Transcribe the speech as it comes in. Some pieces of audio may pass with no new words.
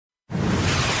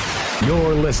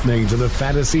You're listening to the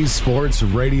Fantasy Sports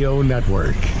Radio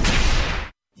Network.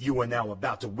 You are now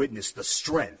about to witness the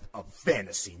strength of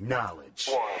fantasy knowledge.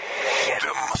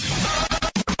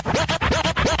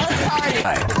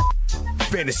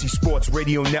 Fantasy Sports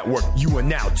Radio Network, you are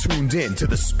now tuned in to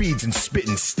the Speeds and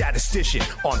Spittin' Statistician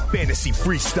on Fantasy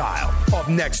Freestyle. Up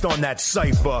next on that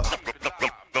cipher,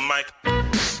 the mic.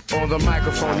 On the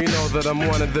microphone, you know that I'm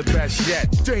one of the best yet.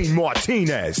 Dane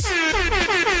Martinez.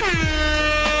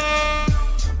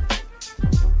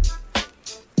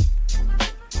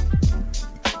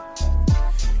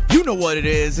 You know what it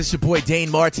is. It's your boy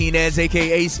Dane Martinez,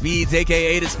 a.k.a. Speeds,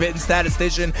 a.k.a. the Spittin'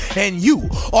 Statistician, and you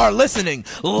are listening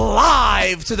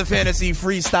live to the Fantasy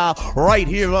Freestyle right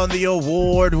here on the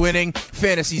award-winning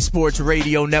Fantasy Sports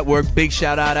Radio Network. Big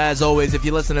shout-out, as always, if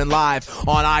you're listening live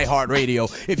on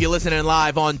iHeartRadio, if you're listening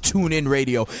live on TuneIn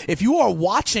Radio, if you are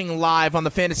watching live on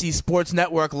the Fantasy Sports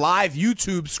Network live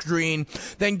YouTube screen,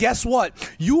 then guess what?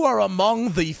 You are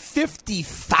among the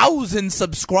 50,000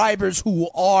 subscribers we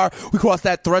crossed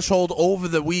that threshold over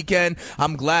the weekend.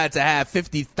 I'm glad to have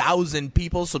 50,000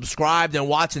 people subscribed and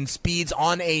watching Speeds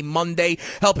on a Monday,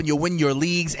 helping you win your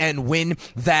leagues and win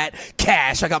that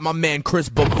cash. I got my man Chris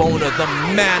Bavona, the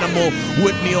Manimal,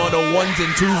 with me on the ones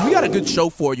and twos. We got a good show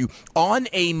for you on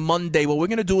a Monday. What we're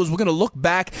going to do is we're going to look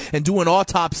back and do an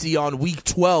autopsy on Week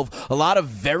 12. A lot of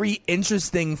very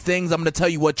interesting things. I'm going to tell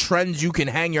you what trends you can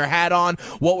hang your hat on,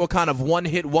 what were kind of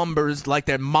one-hit wonders like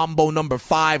their Mambo number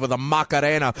 5 or the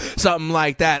Macarena, something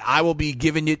like that. I will be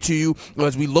giving it to you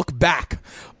as we look back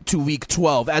to Week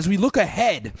 12. As we look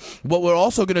ahead, what we're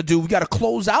also going to do, we got to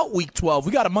close out Week 12.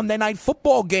 We got a Monday Night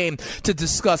Football game to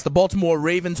discuss. The Baltimore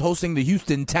Ravens hosting the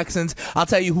Houston Texans. I'll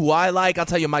tell you who I like. I'll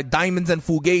tell you my diamonds and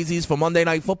fugazis for Monday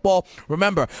Night Football.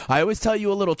 Remember, I always tell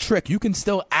you a little trick. You can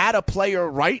still add a player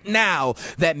right now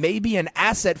that may be an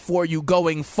asset for you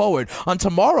going forward. On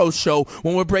tomorrow's show,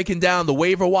 when we're breaking down the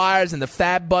waiver wires and the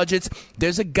fab budgets,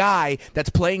 there's a guy that's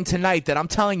playing tonight that I'm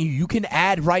telling you, you can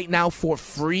add right now for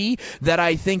free that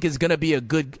I think is going to be a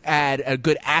good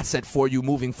asset for you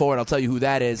moving forward. I'll tell you who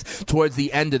that is towards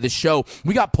the end of the show.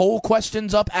 We got poll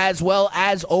questions up as well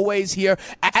as always here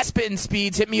at Spittin'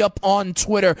 Speeds. Hit me up on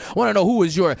Twitter. I want to know who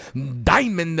was your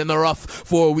diamond in the rough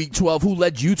for Week 12. Who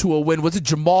led you to a win? Was it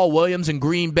Jamal Williams in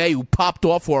Green Bay who popped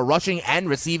off for a rushing and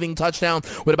receiving touchdown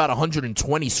with about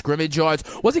 120 scrimmage yards?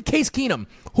 Was it Case Keenum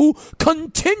who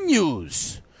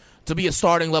continues to be a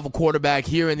starting level quarterback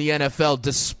here in the NFL,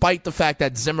 despite the fact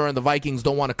that Zimmer and the Vikings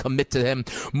don't want to commit to him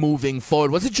moving forward?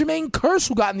 Was it Jermaine Kearse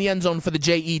who got in the end zone for the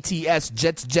Jets?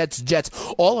 Jets.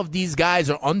 All of these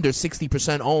guys are under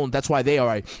 60% owned. That's why they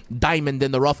are a diamond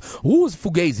in the rough. Who was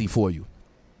Fugazi for you?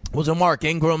 Was it Mark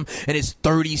Ingram and his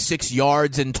 36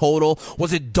 yards in total?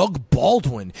 Was it Doug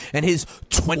Baldwin and his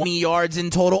 20 yards in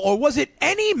total? Or was it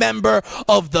any member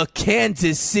of the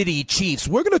Kansas City Chiefs?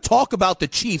 We're going to talk about the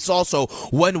Chiefs also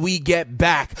when we get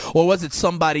back. Or was it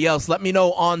somebody else? Let me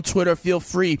know on Twitter. Feel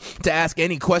free to ask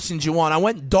any questions you want. I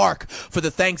went dark for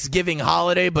the Thanksgiving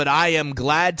holiday, but I am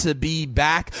glad to be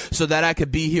back so that I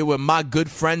could be here with my good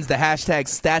friends, the hashtag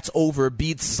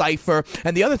StatsOverBeats Cypher.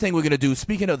 And the other thing we're going to do,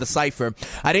 speaking of the Cypher,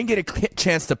 I didn't get a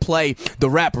chance to play the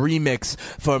rap remix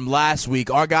from last week.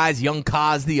 Our guys, Young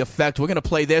Kaz, The Effect, we're going to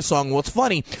play their song. What's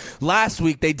funny, last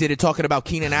week they did it talking about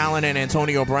Keenan Allen and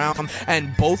Antonio Brown,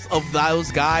 and both of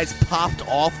those guys popped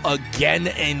off again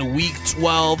in Week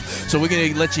 12. So we're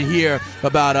going to let you hear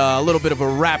about a little bit of a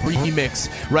rap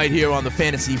remix right here on the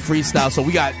Fantasy Freestyle. So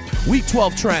we got Week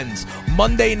 12 trends,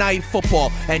 Monday Night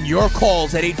Football, and your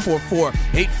calls at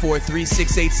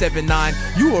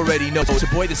 844-843-6879. You already know. It's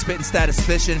your boy, the Spittin'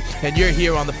 Statistician, and you're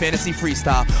here on the Fantasy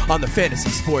Freestyle on the Fantasy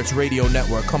Sports Radio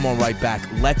Network. Come on right back.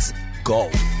 Let's go.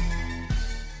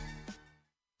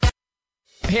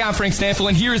 Hey, I'm Frank Stanfield,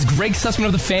 and here is Greg Sussman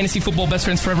of the Fantasy Football Best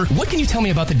Friends Forever. What can you tell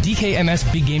me about the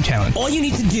DKMS Big Game Challenge? All you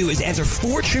need to do is answer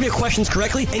 4 trivia questions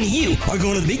correctly, and you are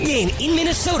going to the big game in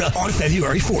Minnesota on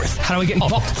February 4th. How do I get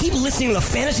involved? Keep listening to the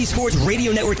Fantasy Sports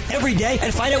Radio Network every day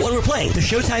and find out when we're playing. The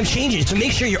showtime changes, so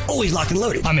make sure you're always locked and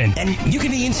loaded. I'm in. And you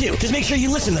can be in too. Just make sure you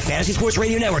listen to the Fantasy Sports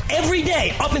Radio Network every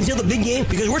day up until the big game,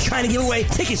 because we're trying to give away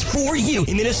tickets for you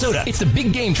in Minnesota. It's the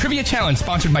Big Game Trivia Challenge,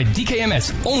 sponsored by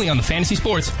DKMS, only on the Fantasy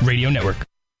Sports Radio Network.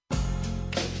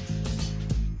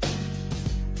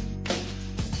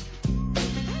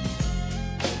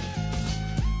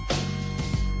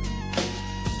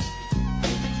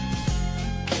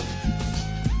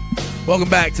 Welcome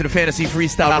back to the Fantasy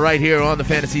Freestyle right here on the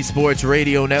Fantasy Sports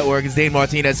Radio Network. It's Dane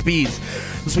Martinez Speeds,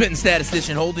 the Spitting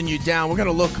Statistician, holding you down. We're going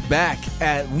to look back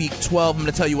at Week 12. I'm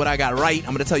going to tell you what I got right.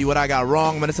 I'm going to tell you what I got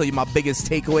wrong. I'm going to tell you my biggest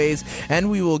takeaways.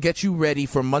 And we will get you ready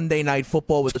for Monday Night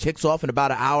Football, which kicks off in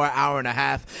about an hour and a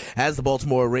half, as the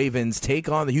Baltimore Ravens take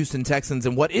on the Houston Texans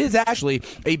in what is actually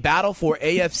a battle for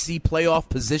AFC playoff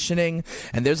positioning.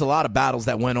 And there's a lot of battles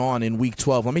that went on in Week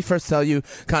 12. Let me first tell you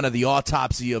kind of the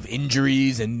autopsy of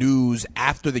injuries and news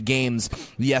after the games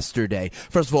yesterday.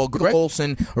 First of all, Greg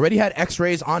Olsen already had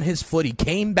x-rays on his foot. He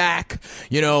came back,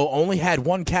 only had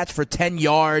one catch for 10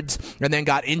 yards and then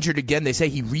got injured again. They say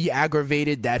he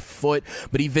re-aggravated that foot,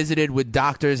 but he visited with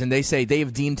doctors and they say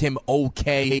they've deemed him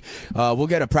okay. We'll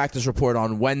get a practice report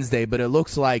on Wednesday, but it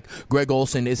looks like Greg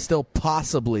Olsen is still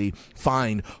possibly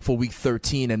fine for Week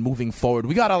 13 and moving forward.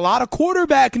 We got a lot of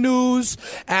quarterback news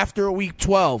after Week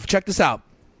 12. Check this out.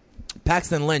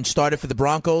 Paxton Lynch started for the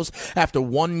Broncos. After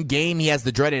one game, he has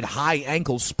the dreaded high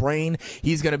ankle sprain.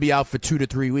 He's going to be out for 2 to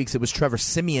 3 weeks. It was Trevor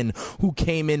Siemian who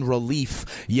came in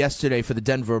relief yesterday for the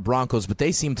Denver Broncos, but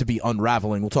they seem to be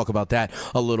unraveling. We'll talk about that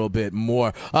a little bit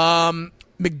more.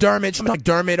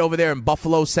 McDermott over there in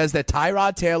Buffalo says that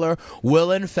Tyrod Taylor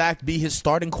will in fact be his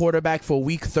starting quarterback for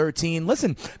Week 13.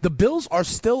 Listen, the Bills are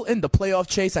still in the playoff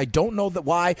chase. I don't know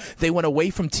why they went away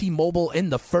from T-Mobile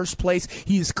in the first place.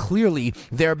 He is clearly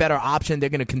their better option. They're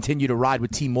going to continue to ride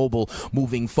with T-Mobile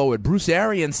moving forward. Bruce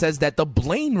Arians says that the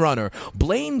Blaine runner,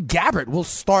 Blaine Gabbert, will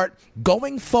start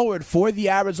going forward for the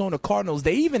Arizona Cardinals.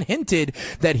 They even hinted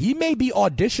that he may be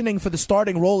auditioning for the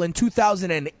starting role in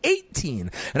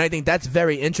 2018, and I think that's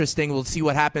very interesting. We'll see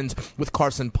what happens with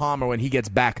Carson Palmer when he gets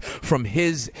back from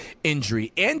his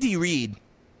injury. Andy Reid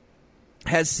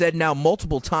has said now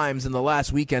multiple times in the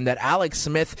last weekend that Alex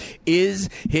Smith is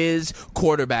his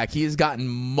quarterback. He has gotten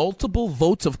multiple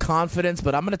votes of confidence,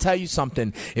 but I'm going to tell you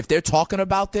something. If they're talking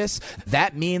about this,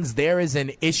 that means there is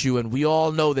an issue, and we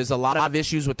all know there's a lot of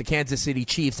issues with the Kansas City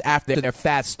Chiefs after their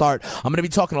fast start. I'm going to be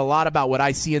talking a lot about what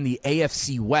I see in the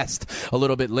AFC West a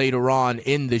little bit later on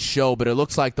in the show, but it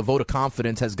looks like the vote of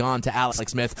confidence has gone to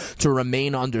Alex Smith to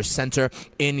remain under center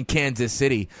in Kansas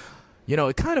City.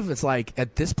 It's like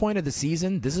at this point of the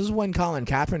season, this is when Colin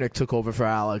Kaepernick took over for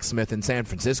Alex Smith in San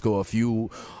Francisco a few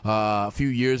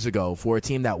years ago for a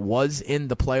team that was in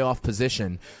the playoff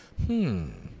position.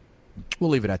 We'll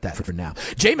leave it at that for now.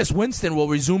 Jameis Winston will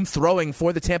resume throwing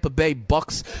for the Tampa Bay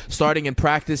Bucks starting in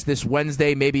practice this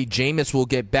Wednesday. Maybe Jameis will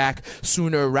get back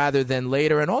sooner rather than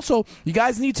later. And also, you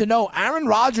guys need to know, Aaron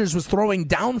Rodgers was throwing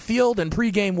downfield in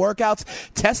pregame workouts,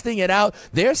 testing it out.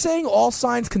 They're saying all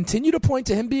signs continue to point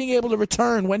to him being able to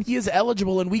return when he is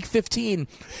eligible in Week 15.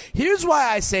 Here's why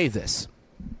I say this.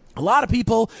 A lot of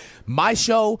people, my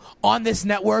show, on this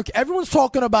network, everyone's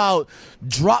talking about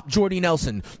drop Jordy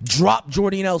Nelson, drop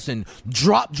Jordy Nelson,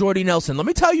 drop Jordy Nelson. Let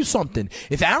me tell you something.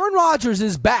 If Aaron Rodgers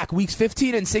is back weeks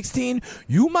 15 and 16,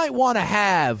 you might want to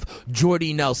have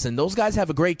Jordy Nelson. Those guys have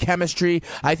a great chemistry.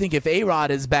 I think if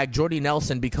A-Rod is back, Jordy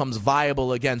Nelson becomes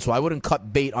viable again, so I wouldn't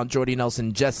cut bait on Jordy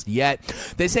Nelson just yet.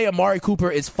 They say Amari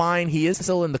Cooper is fine. He is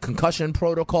still in the concussion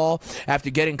protocol after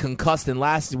getting concussed in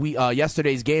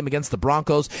yesterday's game against the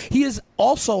Broncos. He is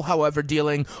also, however,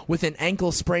 dealing with an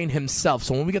ankle sprain himself.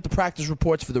 So when we get the practice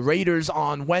reports for the Raiders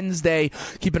on Wednesday,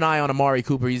 keep an eye on Amari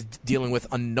Cooper. He's dealing with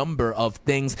a number of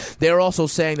things. They're also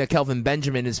saying that Kelvin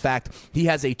Benjamin, in fact, he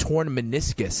has a torn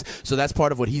meniscus. So that's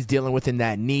part of what he's dealing with in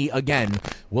that knee. Again,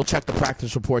 we'll check the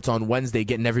practice reports on Wednesday,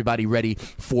 getting everybody ready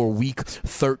for Week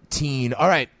 13. All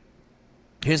right,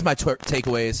 here's my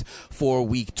takeaways for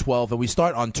Week 12, and we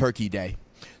start on Turkey Day.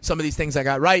 Some of these things I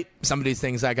got right, some of these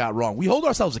things I got wrong. We hold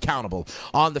ourselves accountable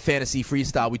on the Fantasy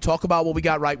Freestyle. We talk about what we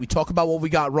got right. We talk about what we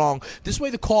got wrong. This way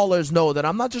the callers know that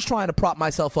I'm not just trying to prop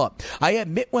myself up. I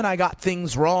admit when I got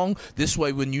things wrong. This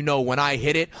way when you know when I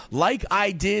hit it, like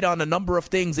I did on a number of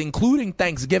things, including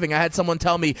Thanksgiving. I had someone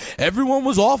tell me everyone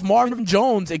was off Marvin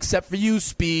Jones except for you,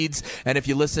 Speeds. And if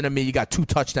you listen to me, you got 2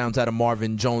 touchdowns out of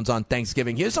Marvin Jones on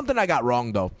Thanksgiving. Here's something I got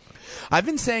wrong, though. I've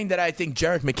been saying that I think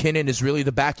Jerick McKinnon is really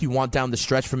the back you want down the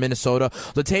stretch for Minnesota.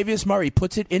 Latavius Murray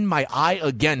puts it in my eye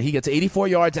again. He gets 84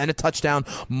 yards and a touchdown,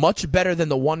 much better than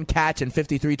the 1 catch and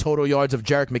 53 total yards of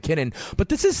Jerick McKinnon. But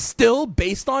this is still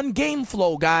based on game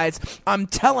flow, guys. I'm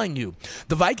telling you,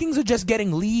 the Vikings are just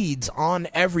getting leads on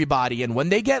everybody. And when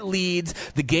they get leads,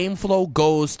 the game flow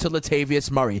goes to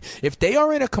Latavius Murray. If they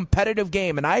are in a competitive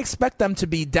game, and I expect them to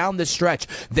be down the stretch,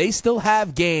 they still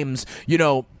have games,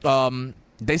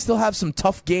 They still have some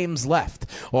tough games left,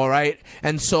 all right?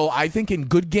 And so I think in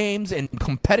good games and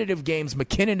competitive games,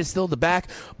 McKinnon is still the back.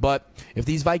 But if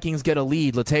these Vikings get a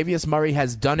lead, Latavius Murray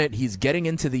has done it. He's getting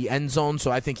into the end zone,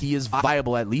 so I think he is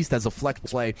viable at least as a flex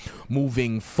play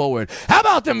moving forward. How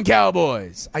about them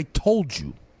Cowboys? I told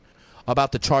you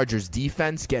about the Chargers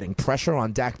defense getting pressure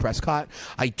on Dak Prescott.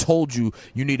 I told you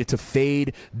needed to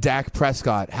fade Dak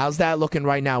Prescott. How's that looking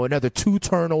right now? Another 2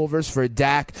 turnovers for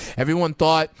Dak. Everyone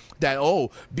thought that,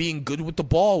 being good with the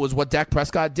ball was what Dak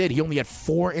Prescott did. He only had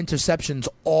 4 interceptions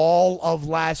all of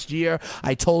last year.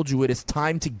 I told you it is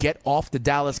time to get off the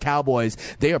Dallas Cowboys.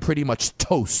 They are pretty much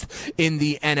toast in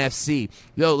the NFC.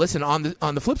 Yo, listen, on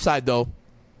the flip side, though,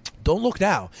 don't look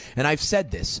now. And I've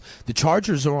said this. The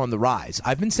Chargers are on the rise.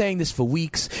 I've been saying this for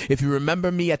weeks. If you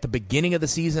remember me at the beginning of the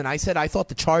season, I said I thought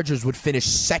the Chargers would finish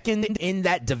second in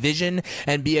that division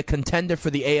and be a contender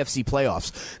for the AFC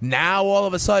playoffs. Now, all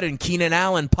of a sudden, Keenan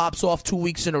Allen pops off 2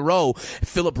 weeks in a row.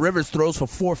 Phillip Rivers throws for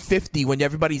 450 when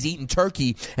everybody's eating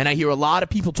turkey. And I hear a lot of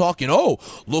people talking,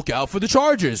 look out for the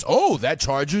Chargers. That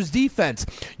Chargers defense.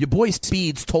 Your boy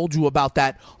Speeds told you about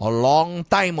that a long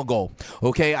time ago.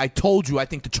 Okay, I told you I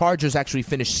think the Chargers actually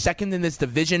finished second in this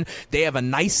division. They have a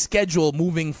nice schedule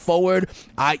moving forward.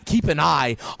 I keep an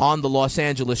eye on the Los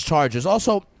Angeles Chargers.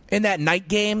 Also, in that night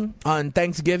game on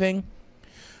Thanksgiving,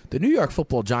 the New York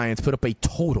Football Giants put up a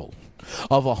total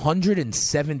of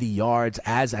 170 yards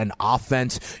as an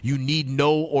offense. You need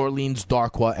no Orleans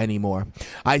Darkwa anymore.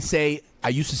 I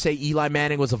used to say Eli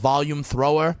Manning was a volume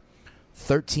thrower.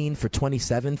 13 for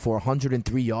 27 for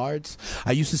 103 yards.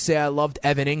 I used to say I loved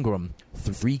Evan Ingram.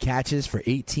 3 catches for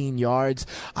 18 yards.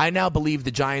 I now believe the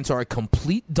Giants are a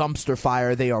complete dumpster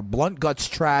fire. They are blunt guts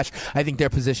trash. I think they're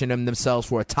positioning themselves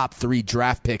for a top 3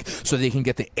 draft pick so they can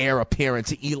get the heir apparent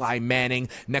to Eli Manning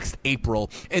next April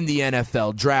in the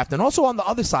NFL draft. And also on the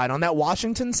other side, on that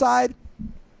Washington side,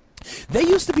 they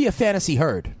used to be a fantasy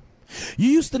herd. You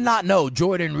used to not know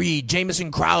Jordan Reed,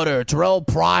 Jamison Crowder, Terrell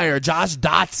Pryor, Josh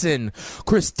Dotson,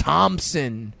 Chris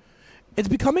Thompson. It's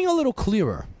becoming a little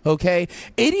clearer, okay?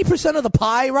 80% of the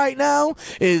pie right now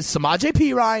is Samaje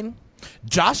Perine,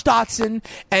 Josh Dotson,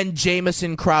 and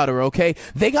Jamison Crowder, okay?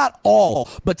 They got all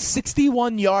but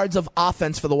 61 yards of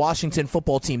offense for the Washington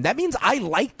football team. That means I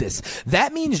like this.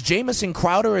 That means Jamison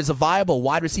Crowder is a viable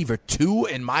wide receiver 2,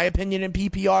 in my opinion, in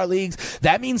PPR leagues.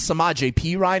 That means Samaje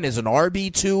Perine is an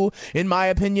RB2, in my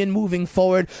opinion, moving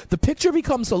forward. The picture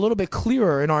becomes a little bit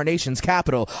clearer in our nation's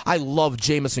capital. I love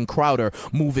Jamison Crowder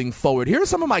moving forward. Here are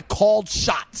some of my called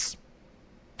shots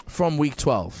from Week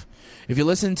 12. If you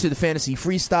listen to the Fantasy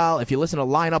Freestyle, if you listen to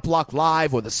Lineup Lock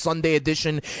Live or the Sunday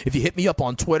edition, if you hit me up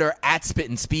on Twitter at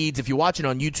Spittin' Speeds, if you're watching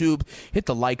on YouTube, hit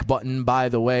the like button, by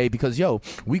the way, because,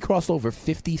 we crossed over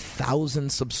 50,000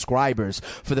 subscribers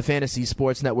for the Fantasy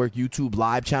Sports Network YouTube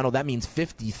live channel. That means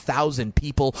 50,000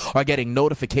 people are getting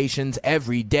notifications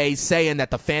every day saying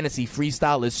that the Fantasy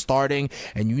Freestyle is starting,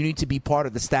 and you need to be part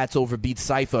of the Stats Over Beats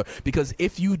Cypher, because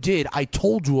if you did, I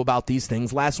told you about these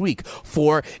things last week.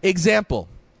 For example,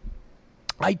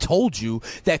 I told you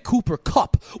that Cooper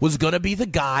Kupp was going to be the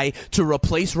guy to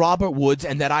replace Robert Woods,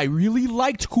 and that I really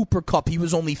liked Cooper Kupp. He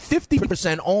was only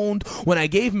 50% owned. When I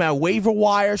gave my waiver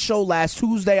wire show last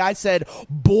Tuesday, I said,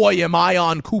 boy, am I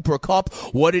on Cooper Kupp.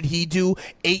 What did he do?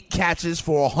 8 catches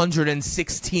for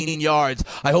 116 yards.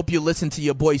 I hope you listened to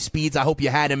your boy Speeds. I hope you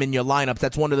had him in your lineups.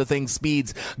 That's one of the things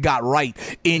Speeds got right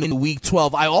in Week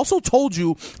 12. I also told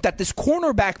you that this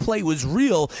cornerback play was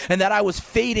real and that I was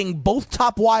fading both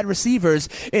top wide receivers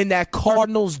in that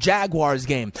Cardinals-Jaguars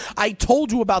game. I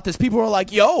told you about this. People were like,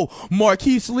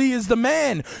 Marquise Lee is the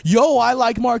man. I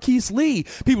like Marquise Lee.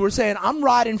 People were saying, I'm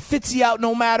riding Fitzy out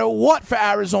no matter what for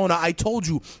Arizona. I told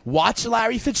you, watch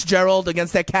Larry Fitzgerald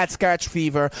against that cat scratch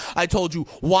fever. I told you,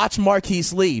 watch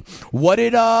Marquise Lee. What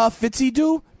did Fitzy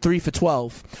do? 3 for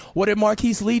 12. What did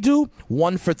Marquise Lee do?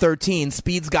 1 for 13.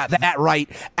 Speeds got that right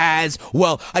as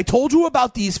well. I told you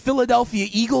about these Philadelphia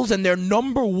Eagles and their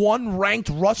number 1 ranked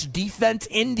rush defense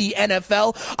in the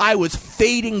NFL. I was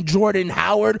fading Jordan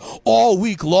Howard all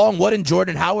week long. What did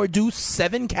Jordan Howard do?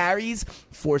 7 carries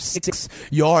for 6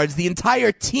 yards. The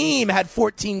entire team had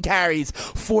 14 carries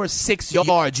for 6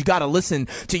 yards. You got to listen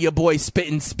to your boy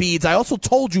Spittin' Speeds. I also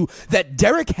told you that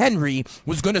Derrick Henry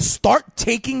was going to start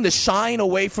taking the shine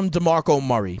away from DeMarco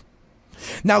Murray.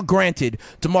 Now, granted,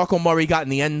 DeMarco Murray got in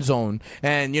the end zone,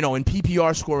 and, in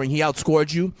PPR scoring, he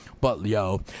outscored you. But,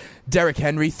 Derrick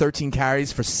Henry, 13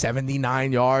 carries for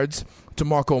 79 yards.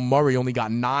 DeMarco Murray only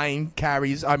got 9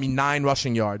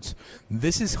 rushing yards.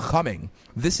 This is coming.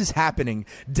 This is happening.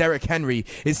 Derrick Henry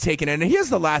is taking it. And here's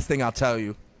the last thing I'll tell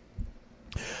you.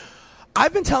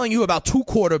 I've been telling you about 2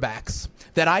 quarterbacks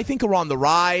that I think are on the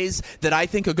rise, that I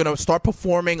think are going to start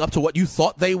performing up to what you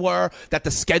thought they were, that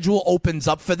the schedule opens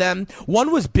up for them.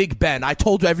 One was Big Ben. I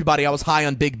told everybody I was high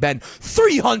on Big Ben.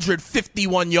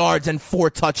 351 yards and 4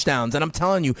 touchdowns. And I'm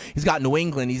telling you, he's got New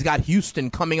England. He's got Houston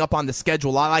coming up on the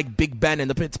schedule. I like Big Ben and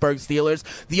the Pittsburgh Steelers.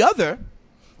 The other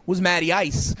was Matty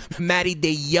Ice, Matty De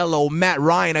Yellow, Matt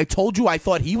Ryan. I told you I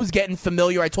thought he was getting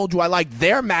familiar. I told you I liked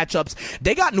their matchups.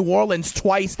 They got New Orleans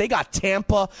twice. They got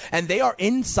Tampa, and they are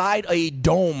inside a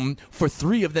dome for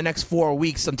 3 of the next 4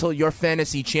 weeks until your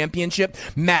fantasy championship.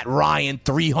 Matt Ryan,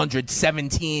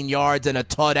 317 yards and a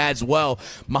tud as well.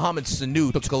 Mohamed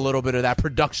Sanu took a little bit of that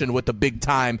production with the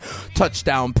big-time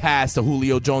touchdown pass to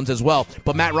Julio Jones as well.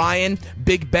 But Matt Ryan,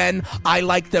 Big Ben, I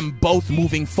like them both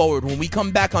moving forward. When we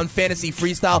come back on Fantasy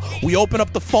Freestyle, we open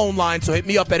up the phone line, so hit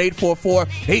me up at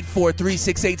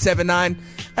 844-843-6879.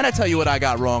 And I tell you what I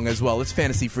got wrong as well. It's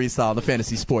Fantasy Freestyle, the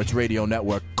Fantasy Sports Radio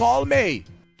Network. Call me.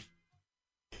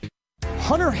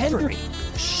 Hunter Henry,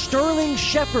 Sterling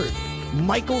Shepard,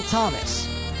 Michael Thomas.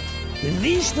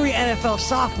 These 3 NFL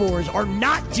sophomores are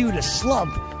not due to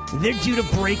slump. They're due to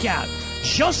break out,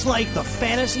 just like the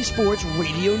Fantasy Sports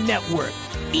Radio Network.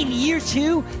 In year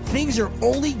 2, things are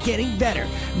only getting better.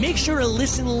 Make sure to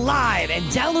listen live and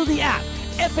download the app,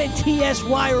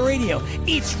 FNTSY Radio.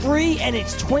 It's free and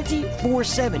it's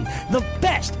 24/7. The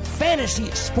best fantasy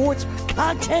sports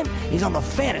content is on the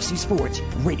Fantasy Sports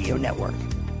Radio Network.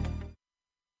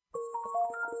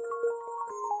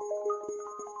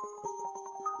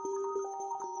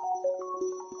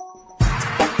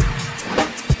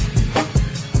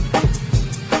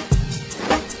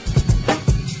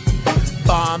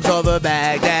 Bombs over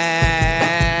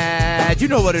Baghdad. You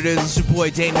know what it is. It's your boy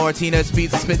Dane Martinez,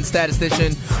 Speeds the Spitting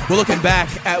Statistician. We're looking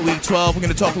back at Week 12. We're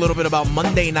going to talk a little bit about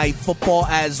Monday Night Football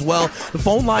as well. The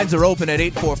phone lines are open at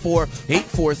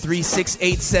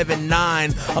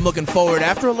 844-843-6879. I'm looking forward,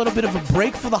 after a little bit of a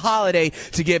break for the holiday,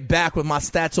 to get back with my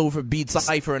Stats Over Beat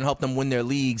Cypher and help them win their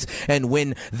leagues and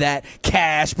win that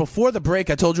cash. Before the break,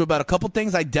 I told you about a couple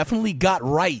things I definitely got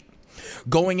right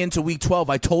going into Week 12.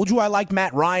 I told you I like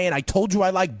Matt Ryan. I told you I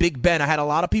like Big Ben. I had a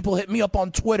lot of people hit me up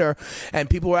on Twitter, and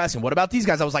people were asking, what about these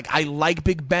guys? I was like, I like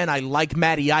Big Ben. I like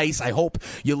Matty Ice. I hope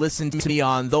you listened to me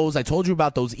on those. I told you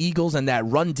about those Eagles and that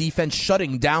run defense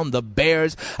shutting down the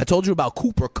Bears. I told you about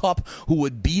Cooper Kupp, who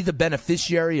would be the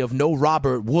beneficiary of no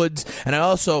Robert Woods. And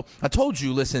I told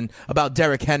you, listen, about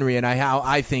Derrick Henry and how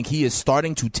I think he is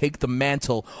starting to take the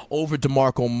mantle over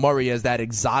DeMarco Murray as that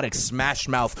exotic smash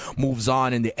mouth moves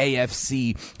on in the AFC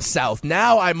South.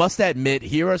 Now, I must admit,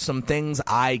 here are some things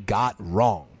I got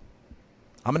wrong.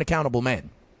 I'm an accountable man.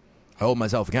 I hold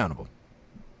myself accountable.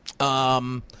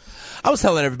 I was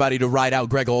telling everybody to ride out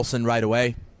Greg Olsen right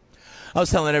away. I was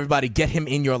telling everybody, get him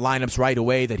in your lineups right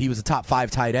away, that he was a top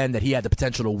 5 tight end, that he had the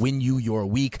potential to win you your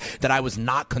week, that I was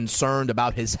not concerned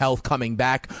about his health coming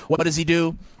back. What does he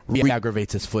do?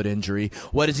 Re-aggravates his foot injury.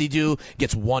 What does he do?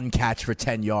 Gets 1 catch for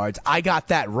 10 yards. I got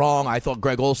that wrong. I thought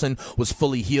Greg Olsen was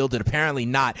fully healed, and apparently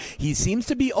not. He seems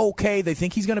to be okay. They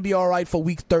think he's going to be all right for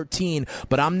Week 13,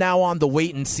 but I'm now on the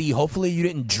wait and see. Hopefully you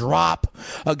didn't drop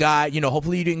a guy.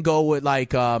 Hopefully you didn't go with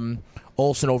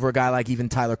Olsen over a guy like even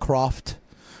Tyler Kroft,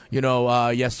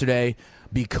 yesterday,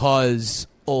 because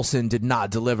Olsen did not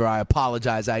deliver. I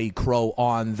apologize. I eat crow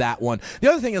on that one. The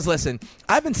other thing is, listen,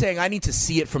 I've been saying I need to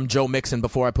see it from Joe Mixon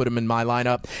before I put him in my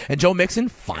lineup, and Joe Mixon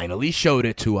finally showed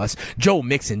it to us. Joe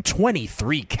Mixon,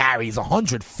 23 carries,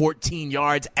 114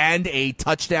 yards, and a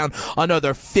touchdown,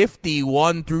 another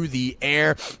 51 through the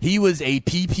air. He was a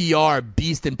PPR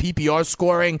beast in PPR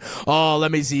scoring. Oh,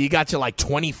 let me see. He got you like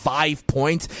 25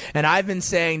 points, and I've been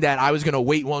saying that I was going to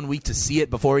wait 1 week to see it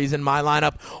before he's in my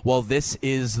lineup. Well, this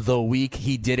is the week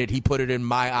he did it. He put it in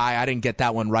my eye. I didn't get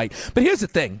that one right. But here's the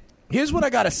thing. Here's what I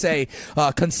got to say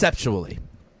conceptually.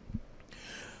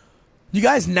 You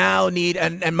guys now need,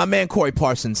 and my man Corey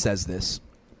Parsons says this.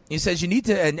 He says you need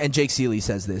to, and Jake Seeley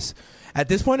says this. At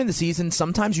this point in the season,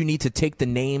 sometimes you need to take the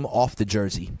name off the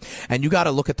jersey, and you got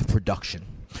to look at the production.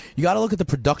 You got to look at the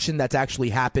production that's actually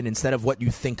happened instead of what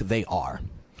you think they are.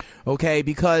 Okay?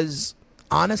 Because,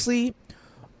 honestly,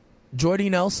 Jordy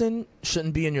Nelson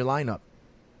shouldn't be in your lineup.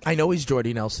 I know he's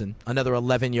Jordy Nelson. Another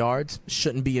 11 yards.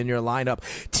 Shouldn't be in your lineup.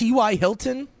 T.Y.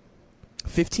 Hilton,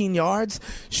 15 yards.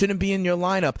 Shouldn't be in your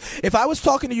lineup. If I was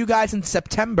talking to you guys in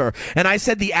September and I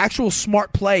said the actual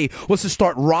smart play was to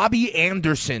start Robbie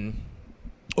Anderson,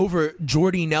 over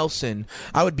Jordy Nelson,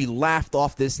 I would be laughed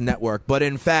off this network. But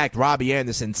in fact, Robbie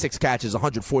Anderson, 6 catches,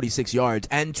 146 yards,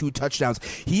 and 2 touchdowns.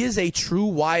 He is a true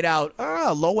wideout,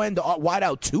 low-end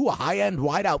wideout 2, a high-end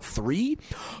wideout 3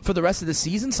 for the rest of the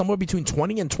season, somewhere between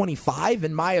 20 and 25,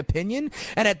 in my opinion.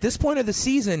 And at this point of the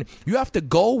season, you have to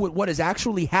go with what is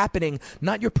actually happening,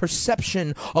 not your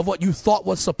perception of what you thought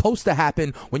was supposed to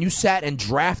happen when you sat and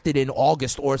drafted in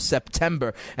August or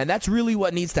September. And that's really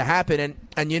what needs to happen.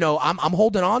 And you know, I'm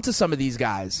holding on to some of these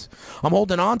guys. I'm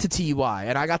holding on to T.Y.,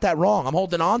 and I got that wrong. I'm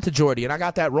holding on to Jordy, and I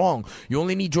got that wrong. You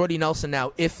only need Jordy Nelson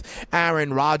now if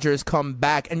Aaron Rodgers come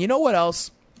back. And you know what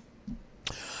else?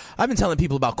 I've been telling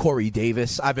people about Corey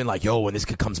Davis. I've been like, yo, when this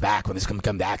kid comes back, it's going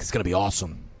to be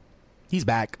awesome. He's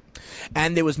back.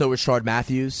 And there was no Rashard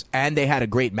Matthews, and they had a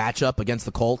great matchup against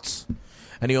the Colts.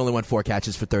 And he only went 4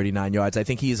 catches for 39 yards. I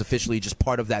think he is officially just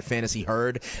part of that fantasy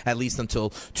herd, at least until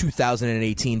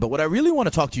 2018. But what I really want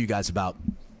to talk to you guys about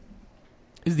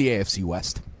is the AFC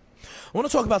West. I want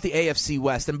to talk about the AFC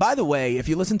West. And by the way, if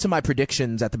you listen to my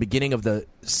predictions at the beginning of the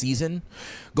season,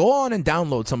 go on and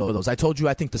download some of those. I told you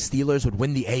I think the Steelers would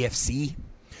win the AFC.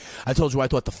 I told you I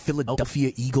thought the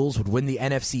Philadelphia Eagles would win the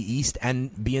NFC East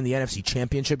and be in the NFC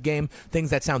Championship game.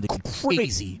 Things that sounded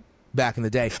crazy back in the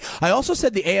day. I also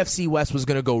said the AFC West was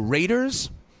going to go Raiders,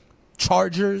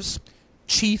 Chargers,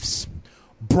 Chiefs,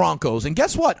 Broncos. And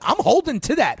guess what? I'm holding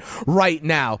to that right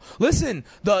now. Listen,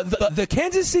 the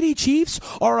Kansas City Chiefs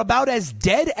are about as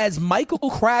dead as Michael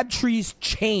Crabtree's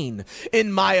chain,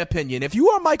 in my opinion. If you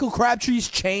are Michael Crabtree's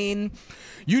chain,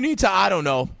 you need to, I don't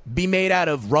know, be made out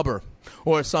of rubber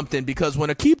or something, because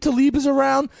when Aqib Talib is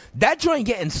around, that joint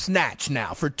getting snatched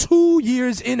now for 2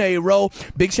 years in a row.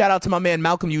 Big shout out to my man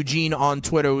Malcolm Eugene on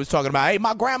Twitter, who was talking about, hey,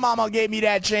 my grandmama gave me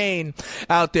that chain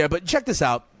out there. But check this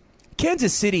out.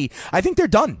 Kansas City, I think they're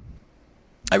done.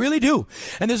 I really do.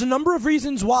 And there's a number of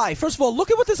reasons why. First of all, look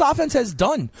at what this offense has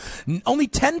done. Only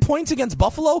 10 points against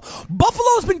Buffalo.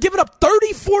 Buffalo's been giving up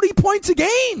 30, 40 points a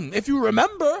game, if you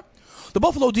remember. The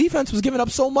Buffalo defense was giving up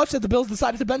so much that the Bills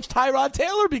decided to bench Tyrod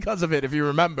Taylor because of it, if you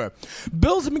remember.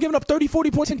 Bills have been giving up 30,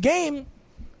 40 points a game.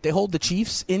 They hold the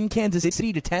Chiefs in Kansas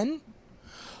City to 10.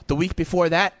 The week before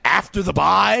that, after the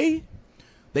bye,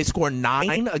 they score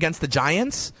 9 against the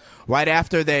Giants right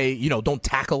after they, don't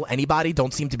tackle anybody,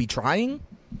 don't seem to be trying.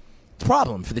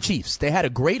 Problem for the Chiefs. They had a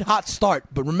great hot start,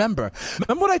 but remember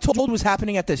what I told was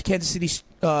happening at the Kansas City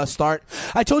start?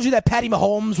 I told you that Patty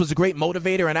Mahomes was a great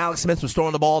motivator and Alex Smith was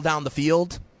throwing the ball down the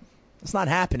field. It's not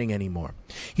happening anymore.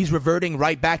 He's reverting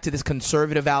right back to this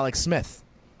conservative Alex Smith,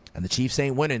 and the Chiefs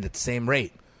ain't winning at the same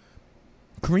rate.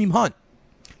 Kareem Hunt,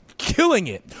 killing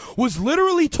it, was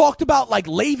literally talked about like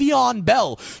Le'Veon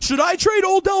Bell. Should I trade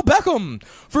Odell Beckham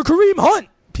for Kareem Hunt?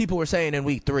 People were saying in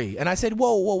week 3. And I said,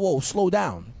 whoa, slow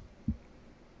down.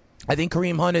 I think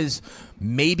Kareem Hunt is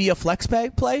maybe a flex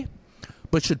play,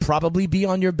 but should probably be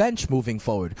on your bench moving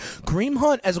forward. Kareem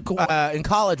Hunt in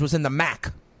college was in the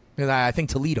MAC, I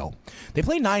think Toledo. They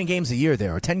play 9 games a year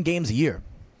there, or 10 games a year.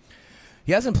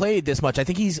 He hasn't played this much. I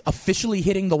think he's officially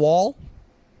hitting the wall.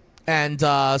 And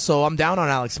so I'm down on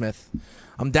Alex Smith.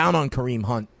 I'm down on Kareem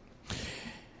Hunt.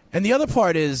 And the other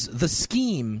part is the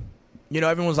scheme.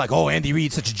 Everyone's like, oh, Andy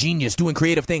Reid's such a genius doing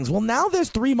creative things. Well, now there's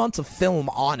 3 months of film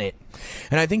on it.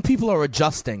 And I think people are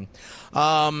adjusting.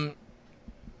 I'm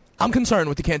concerned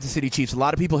with the Kansas City Chiefs. A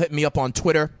lot of people hit me up on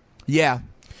Twitter. Yeah,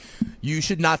 you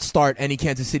should not start any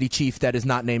Kansas City Chief that is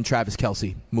not named Travis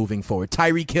Kelce moving forward.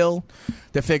 Tyreek Hill,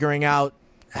 they're figuring out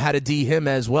how to D him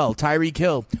as well. Tyreek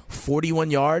Hill,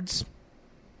 41 yards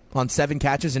on 7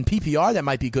 catches. In PPR, that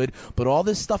might be good, but all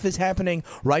this stuff is happening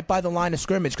right by the line of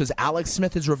scrimmage because Alex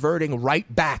Smith is reverting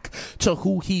right back to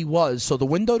who he was. So the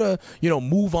window to,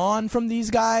 move on from these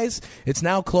guys, it's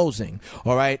now closing.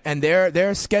 All right, and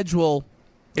their schedule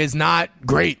is not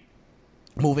great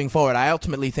moving forward. I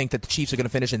ultimately think that the Chiefs are going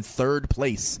to finish in 3rd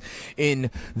place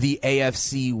in the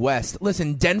AFC West.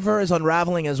 Listen, Denver is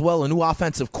unraveling as well. A new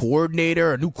offensive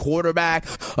coordinator, a new quarterback,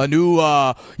 a new,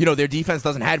 their defense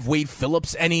doesn't have Wade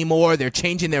Phillips anymore. They're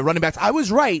changing their running backs. I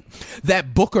was right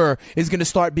that Booker is going to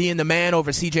start being the man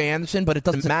over C.J. Anderson, but it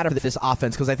doesn't matter for this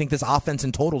offense because I think this offense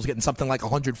in total is getting something like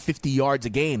 150 yards a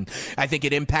game. I think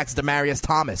it impacts Demaryius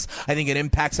Thomas. I think it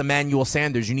impacts Emmanuel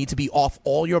Sanders. You need to be off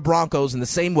all your Broncos in the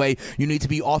same way you need to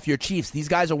be off your Chiefs. These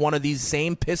guys are one of these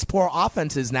same piss-poor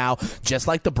offenses now, just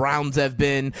like the Browns have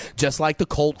been, just like the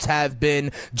Colts have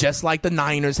been, just like the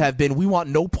Niners have been. We want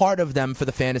no part of them for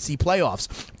the fantasy playoffs.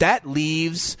 That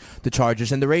leaves the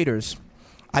Chargers and the Raiders.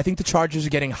 I think the Chargers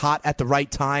are getting hot at the right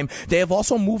time. They have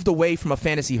also moved away from a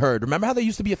fantasy herd. Remember how they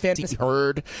used to be a fantasy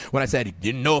herd when I said you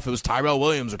didn't know if it was Tyrell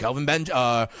Williams or Kelvin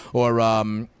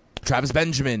Travis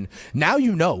Benjamin? Now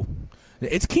you know.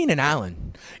 It's Keenan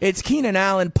Allen. It's Keenan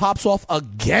Allen pops off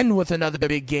again with another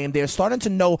big game. They're starting to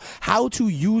know how to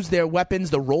use their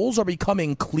weapons. The roles are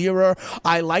becoming clearer.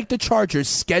 I like the Chargers'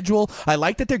 schedule. I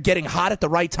like that they're getting hot at the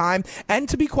right time. And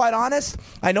to be quite honest,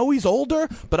 I know he's older,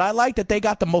 but I like that they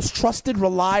got the most trusted,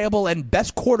 reliable, and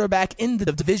best quarterback in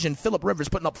the division, Phillip Rivers,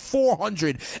 putting up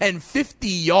 450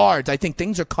 yards. I think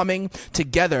things are coming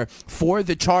together for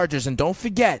the Chargers. And don't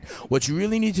forget, what you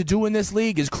really need to do in this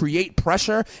league is create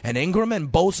pressure, and Ingram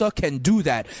and Bosa can do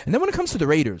that. And then when it comes to the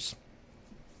Raiders,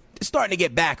 it's starting to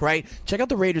get back, right? Check out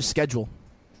the Raiders' schedule.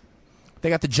 They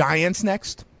got the Giants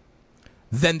next,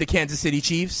 then the Kansas City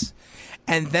Chiefs,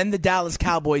 and then the Dallas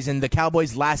Cowboys in the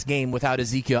Cowboys' last game without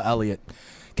Ezekiel Elliott.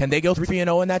 Can they go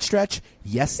 3-0 in that stretch?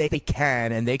 Yes, they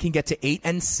can, and they can get to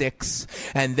 8-6.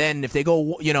 And then if they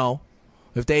go,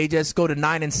 if they just go to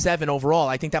 9-7 overall,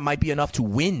 I think that might be enough to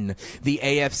win the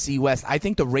AFC West. I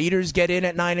think the Raiders get in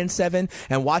at 9-7,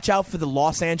 and watch out for the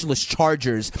Los Angeles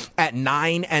Chargers at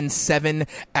 9-7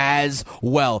 as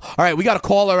well. All right, we got a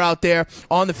caller out there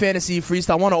on the Fantasy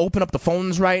Freestyle. I want to open up the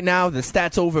phones right now. The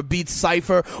Stats Over Beats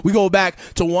Cypher. We go back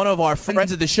to one of our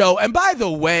friends of the show. And by the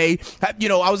way, I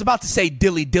was about to say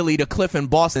dilly to Cliff in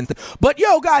Boston, but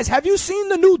guys, have you seen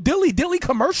the new dilly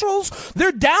commercials?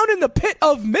 They're down in the pit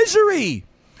of misery.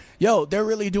 They're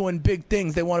really doing big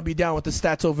things. They want to be down with the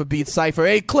Stats Over Beats Cypher.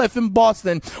 Hey, Cliff in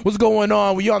Boston, what's going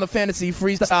on? Were you on the Fantasy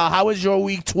Freestyle? How was your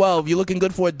Week 12? You looking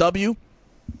good for a W?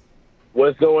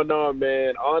 What's going on,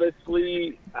 man?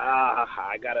 Honestly,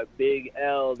 I got a big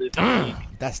L this week.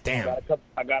 That's damn.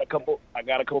 I got a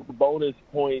couple bonus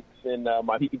points in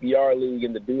my PPR league,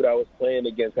 and the dude I was playing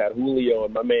against had Julio,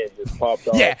 and my man just popped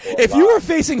off. Yeah, if you were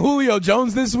facing Julio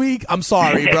Jones this week, I'm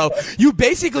sorry, bro. You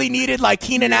basically needed like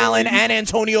Keenan Allen and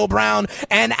Antonio Brown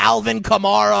and Alvin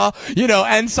Kamara,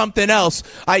 and something else.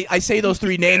 I say those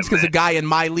three names because the guy in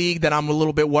my league that I'm a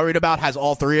little bit worried about has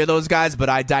all three of those guys, but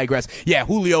I digress. Yeah,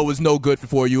 Julio was no good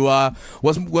for you.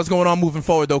 What's going on moving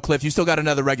forward, though, Cliff? You still got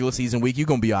another regular season week. You're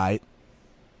going to be all right.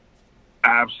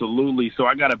 Absolutely. So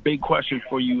I got a big question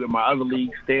for you in my other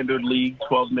league, Standard League,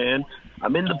 12-man.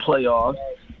 I'm in the playoffs,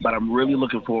 but I'm really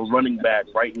looking for a running back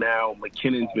right now.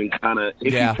 McKinnon's been kind of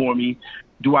iffy for me.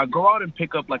 Do I go out and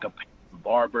pick up like a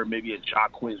Barber, maybe a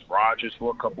Jacquizz Rodgers for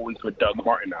a couple weeks with Doug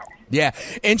Martin out? Yeah,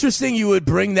 interesting you would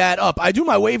bring that up. I do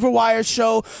my waiver wire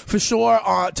show for sure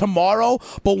tomorrow,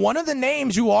 but one of the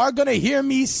names you are going to hear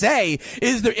me say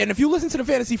is and if you listen to the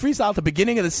Fantasy Freestyle at the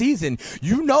beginning of the season,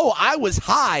 I was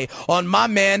high on my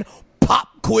man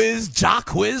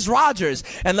Jacquizz Rodgers.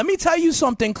 And let me tell you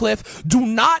something, Cliff. Do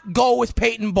not go with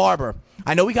Peyton Barber.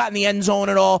 I know we got in the end zone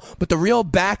and all, but the real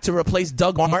back to replace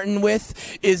Doug Martin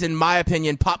with is, in my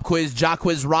opinion,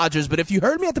 Jacquizz Rodgers. But if you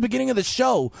heard me at the beginning of the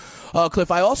show,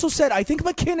 Cliff, I also said I think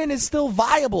McKinnon is still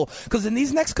viable because in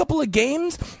these next couple of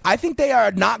games, I think they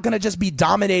are not going to just be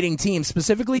dominating teams,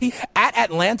 specifically at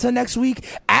Atlanta next week,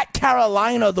 at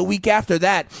Carolina the week after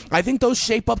that. I think those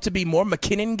shape up to be more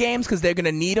McKinnon games because they're going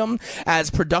to need them as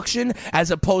production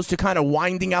as opposed to kind of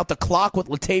winding out the clock with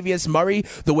Latavius Murray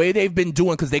the way they've been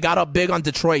doing because they got up big on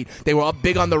Detroit. They were up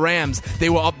big on the Rams. They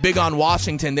were up big on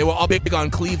Washington. They were up big on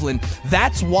Cleveland.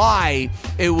 That's why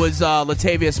it was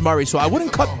Latavius Murray. So I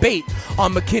wouldn't cut bait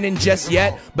on McKinnon just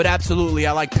yet, but absolutely,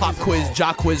 I like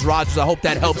Jacquizz Rodgers. I hope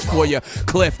that helps for you,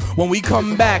 Cliff. When we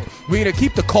come back, we're going to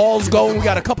keep the calls going. We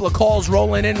got a couple of calls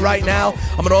rolling in right now.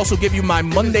 I'm going to also give you my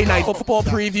Monday Night Football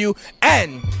preview,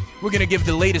 and we're going to give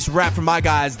the latest rap from my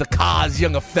guys, the Kaz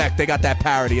Young Effect. They got that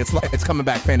parody. It's coming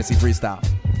back, Fantasy Freestyle.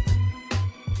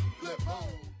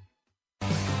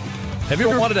 Have you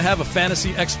ever wanted to have a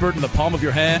fantasy expert in the palm of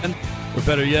your hand? Or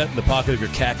better yet, in the pocket of your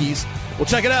khakis? Well,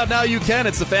 check it out. Now you can.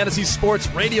 It's the Fantasy Sports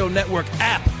Radio Network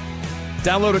app.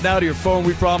 Download it now to your phone.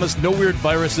 We promise no weird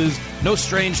viruses, no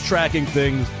strange tracking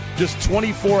things. Just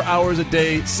 24 hours a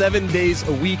day, 7 days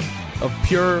a week of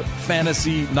pure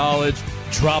fantasy knowledge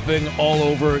dropping all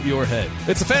over your head.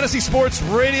 It's the Fantasy Sports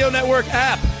Radio Network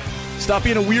app. Stop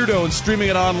being a weirdo and streaming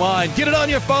it online. Get it on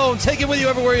your phone. Take it with you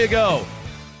everywhere you go.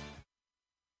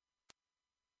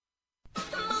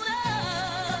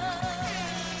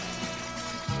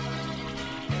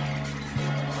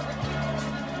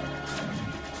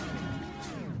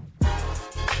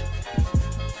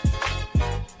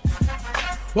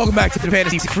 Welcome back to the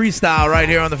Fantasy Freestyle right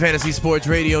here on the Fantasy Sports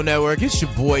Radio Network. It's your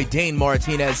boy, Dane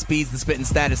Martinez, Speeds, the Spitting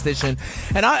Statistician.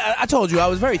 And I told you I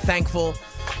was very thankful to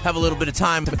have a little bit of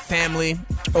time with family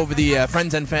over the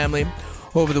friends and family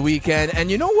over the weekend. And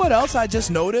you know what else I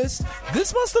just noticed?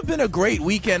 This must have been a great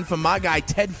weekend for my guy,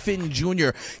 Ted Finn Jr.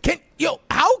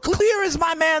 How clear is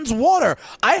my man's water?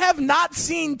 I have not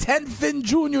seen Ted Finn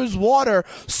Jr.'s water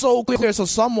so clear. So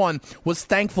someone was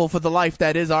thankful for the life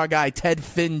that is our guy, Ted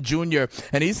Finn Jr.,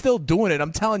 and he's still doing it.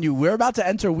 I'm telling you, we're about to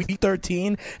enter week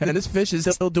 13, and this fish is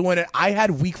still doing it. I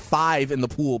had week 5 in the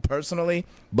pool personally,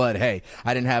 but hey,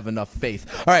 I didn't have enough faith.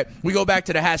 All right, we go back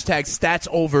to the hashtag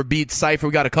StatsOverBeat Cypher.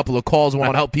 We got a couple of calls. We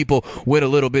want to help people win a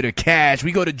little bit of cash.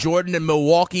 We go to Jordan in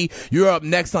Milwaukee. You're up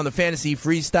next on the Fantasy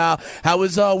Freestyle. How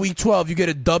was week 12? You get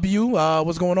a W.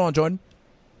 What's going on, Jordan?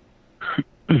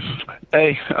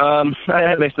 Hey, I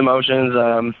had mixed emotions.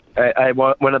 I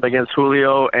went up against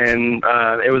Julio, and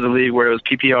it was a league where it was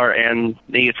PPR, and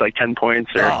he gets like 10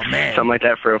 points or something like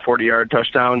that for a 40-yard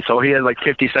touchdown. So he had like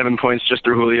 57 points just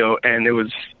through Julio, and it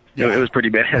was pretty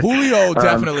bad. Julio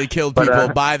definitely killed people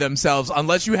by themselves,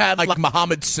 unless you had like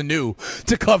Mohamed Sanu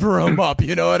to cover him up.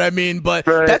 You know what I mean? But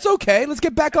that's okay. Let's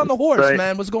get back on the horse,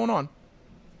 man. What's going on?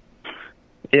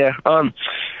 Yeah.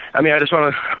 I mean, I just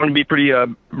want to be pretty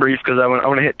brief because I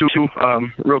want to hit two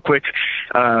real quick.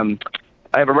 I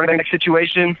have a running back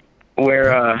situation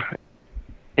where I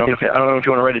don't know if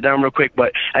you want to write it down real quick,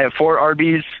 but I have 4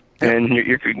 RBs, and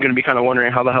you're going to be kind of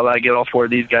wondering how the hell I get all 4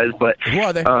 of these guys. But who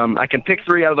are they? I can pick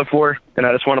 3 out of the 4, and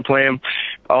I just want to play them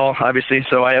all, obviously.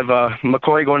 So I have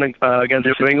McCoy going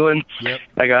against New England. Yep.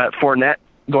 I got Fournette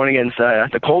going against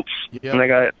the Colts, and I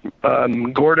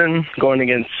got Gordon going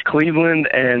against Cleveland,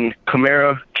 and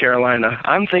Kamara, Carolina.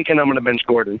 I'm thinking I'm going to bench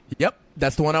Gordon. Yep,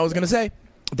 that's the one I was going to say.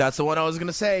 That's the one I was going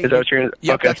to say. Is that what you're going to?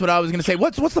 Yep, okay. That's what I was going to say.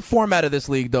 What's the format of this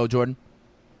league, though, Jordan?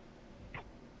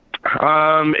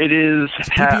 It is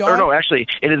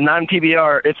it is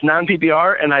non-PBR. It's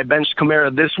non-PBR, and I benched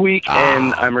Kamara this week,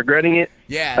 and I'm regretting it.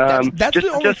 Yeah, that's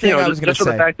the only thing I was going to say. Just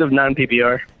for the fact of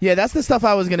non-PBR. Yeah, that's the stuff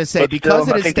I was going to say, but because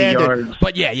still, it is standard.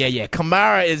 But yeah.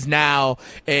 Kamara is now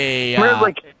a... Kamara's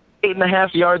like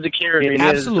 8.5 yards a carry.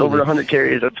 Absolutely. Over 100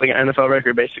 carries. That's like an NFL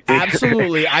record, basically.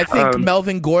 Absolutely. I think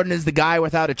Melvin Gordon is the guy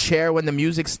without a chair when the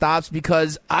music stops,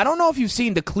 because I don't know if you've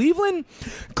seen the Cleveland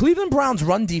Browns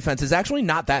run defense is actually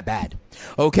not that bad.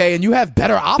 Okay, and you have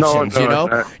better options,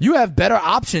 You have better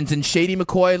options in Shady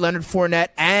McCoy, Leonard Fournette,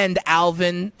 and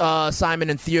Alvin Simon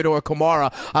and Theodore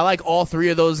Kamara. I like all 3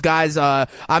 of those guys.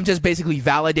 I'm just basically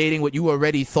validating what you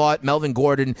already thought. Melvin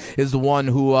Gordon is the one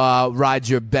who rides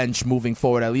your bench moving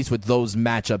forward, at least with those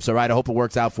matchups. All right, I hope it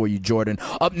works out for you, Jordan.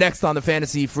 Up next on the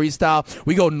Fantasy Freestyle,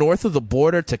 we go north of the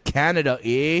border to Canada.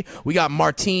 We got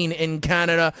Martine in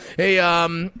Canada. Hey, how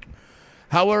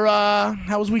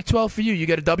was week 12 for you? You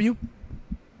get a W?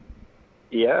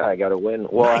 Yeah, I got a win.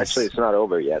 Well, Nice. Actually, it's not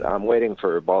over yet. I'm waiting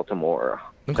for Baltimore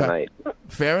tonight.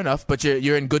 Fair enough, but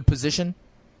you're in good position?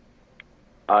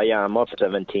 Yeah, I'm up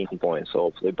 17 points, so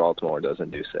hopefully Baltimore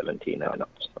doesn't do 17 out.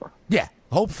 So. Yeah,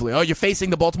 hopefully. Oh, you're facing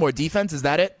the Baltimore defense, is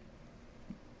that it?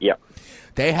 Yeah.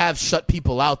 They have shut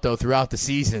people out, though, throughout the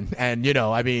season. And,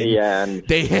 I mean, yeah, and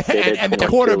the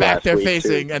quarterback they're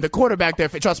facing,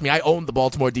 trust me, I own the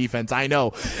Baltimore defense. I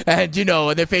know. And,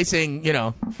 and they're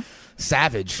facing,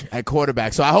 Savage at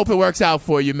quarterback. So I hope it works out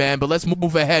for you, man. But let's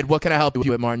move ahead. What can I help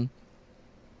you with, Martin?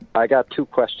 I got 2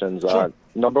 questions. Sure.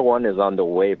 Number one is on the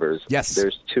waivers. Yes.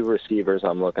 There's 2 receivers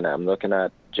I'm looking at. I'm looking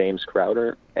at James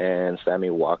Crowder and Sammy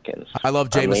Watkins. I love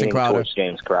Jamison Crowder.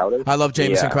 James Crowder. I love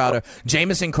Jamison Crowder.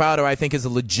 Jamison Crowder, I think, is a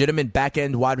legitimate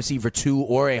back-end wide receiver 2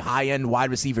 or a high-end wide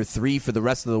receiver 3 for the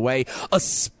rest of the way,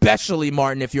 especially,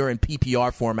 Martin, if you're in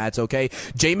PPR formats, okay?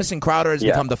 Jamison Crowder has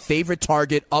become the favorite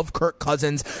target of Kirk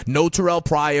Cousins. No Terrell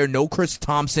Pryor, no Chris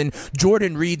Thompson.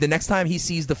 Jordan Reed, the next time he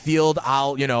sees the field,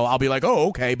 I'll be like, oh,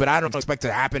 okay, but I don't expect it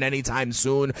to happen anytime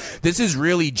soon. This is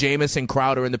really Jamison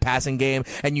Crowder in the passing game,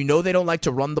 and they don't like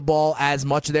to run the ball as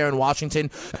much there in Washington.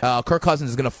 Kirk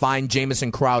Cousins is going to find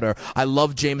Jamison Crowder. I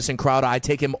love Jamison Crowder. I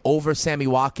take him over Sammy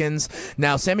Watkins.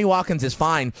 Now, Sammy Watkins is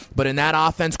fine, but in that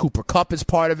offense, Cooper Kupp is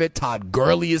part of it. Todd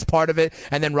Gurley is part of it.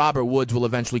 And then Robert Woods will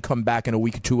eventually come back in a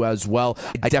week or 2 as well.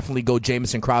 I definitely go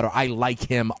Jamison Crowder. I like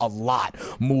him a lot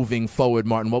moving forward,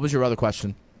 Martin. What was your other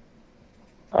question?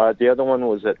 The other one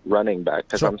was at running back,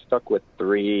 because I'm stuck with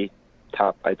 3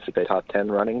 top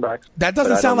 10 running backs. That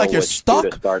doesn't sound like you're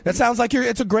stuck. That sounds like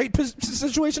it's a great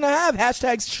situation to have.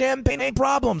 Hashtag champagne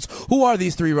problems. Wwho are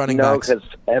these 3 running backs? No, because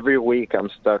every week I'm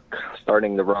stuck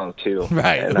starting the wrong 2.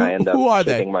 Right. And I end up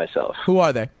shitting myself. Who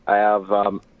are they? I have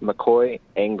McCoy,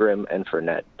 Ingram, and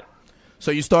Fournette.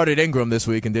 So you started Ingram this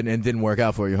week and didn't work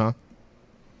out for you, huh?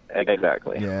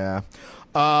 Exactly. Yeah.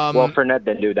 Well, Fournette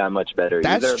didn't do that much better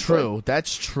either. That's true.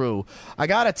 That's true. I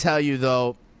got to tell you,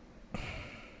 though,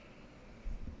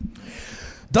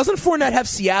 doesn't Fournette have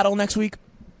Seattle next week?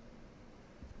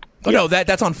 Oh, no,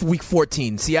 that's on week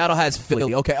 14. Seattle has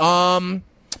Philly. Okay.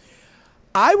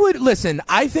 I would listen.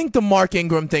 I think the Mark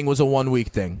Ingram thing was a 1 week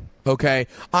thing. Okay,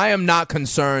 I am not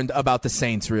concerned about the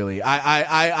Saints, really.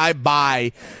 I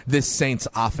buy this Saints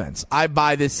offense. I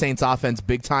buy this Saints offense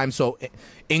big time, so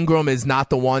Ingram is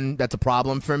not the one that's a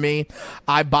problem for me.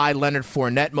 I buy Leonard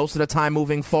Fournette most of the time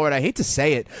moving forward. I hate to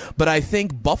say it, but I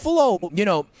think Buffalo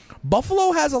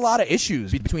has a lot of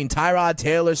issues between Tyrod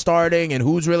Taylor starting and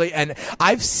who's really – and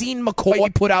I've seen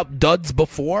McCoy put out duds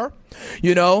before,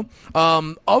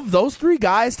 Of those three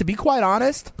guys, to be quite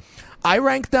honest, I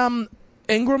rank them –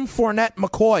 Ingram, Fournette,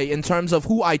 McCoy in terms of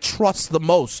who I trust the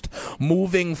most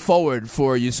moving forward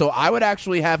for you. So I would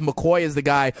actually have McCoy as the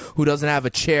guy who doesn't have a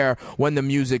chair when the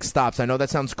music stops. I know that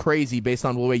sounds crazy based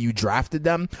on the way you drafted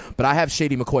them, but I have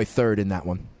Shady McCoy third in that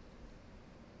one.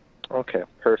 Okay,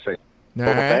 perfect. All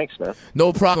well, right. Thanks, man.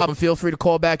 No problem. Feel free to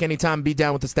call back anytime. Be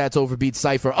down with the Stats Over Beats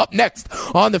Cypher. Up next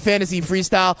on the Fantasy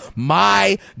Freestyle,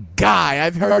 my guy.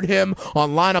 I've heard him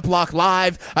on Lineup Lock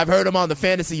Live. I've heard him on the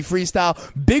Fantasy Freestyle.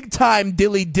 Big time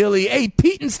Dilly Dilly. Hey,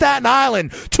 Pete in Staten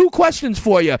Island, 2 questions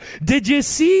for you. Did you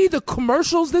see the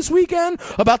commercials this weekend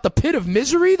about the pit of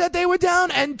misery that they were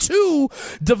down? And 2,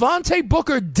 Devontae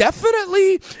Booker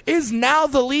definitely is now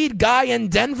the lead guy in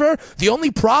Denver. The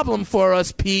only problem for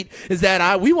us, Pete, is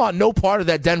that we want no part of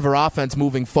that Denver offense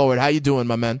moving forward. How you doing,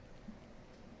 my man?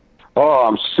 Oh,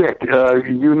 I'm sick.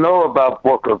 You know about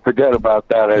Booker. Forget about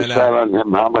that. I sat on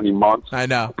him how many months? I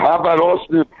know. How about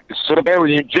Austin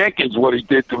Seferian-Jenkins, what he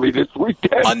did to me this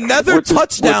weekend? Another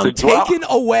touchdown taken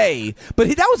away.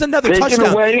 But that was another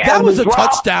touchdown. That was a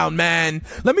touchdown, man.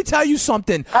 Let me tell you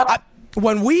something.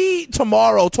 When we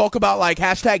tomorrow talk about like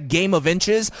hashtag Game of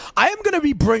Inches, I am going to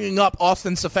be bringing up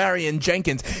Austin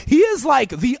Seferian-Jenkins. He is like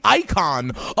the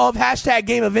icon of hashtag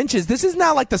Game of Inches. This is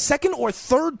now like the 2nd or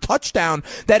 3rd touchdown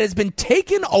that has been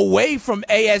taken away from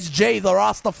ASJ, the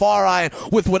Rastafarian,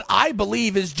 with what I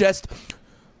believe is just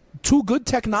too good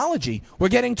technology. We're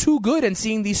getting too good and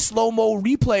seeing these slow-mo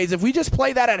replays. If we just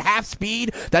play that at half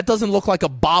speed, that doesn't look like a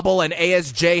bobble, and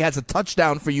ASJ has a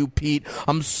touchdown for you, Pete.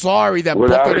 I'm sorry that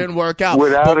Booker didn't work out.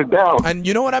 Without a doubt. And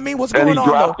you know what I mean? What's going on,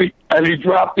 though? And he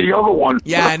dropped the other one.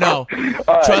 Yeah, I know.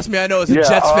 Trust me, I know. As a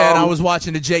Jets fan, I was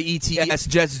watching the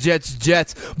Jets,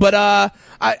 Jets. But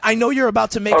I know you're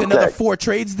about to make another 4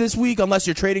 trades this week, unless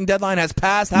your trading deadline has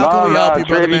passed. How can we help you,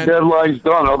 brother, man? Trading deadline's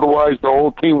done. Otherwise, the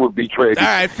whole team would be traded. All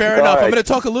right, fair enough. I'm going to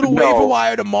talk a little waiver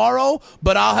wire tomorrow,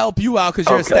 but I'll help you out because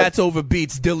you're a Stats Over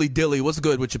Beats Dilly Dilly. What's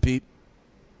good with you, Pete?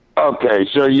 Okay,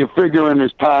 so you're figuring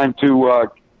it's time to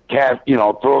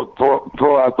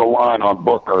throw out the line on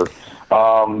Booker.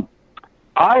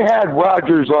 I had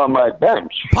Rodgers on my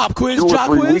bench Pop quiz, 2 or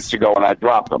 3 weeks ago, and I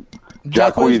dropped him.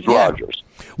 Jacquizz Rodgers.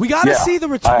 We got to see the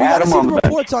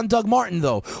reports on Doug Martin,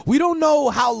 though. We don't know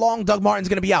how long Doug Martin's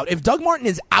going to be out. If Doug Martin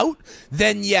is out,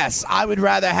 then yes, I would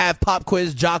rather have Pop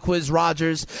Quiz, Jacquizz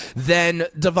Rodgers than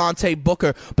Devontae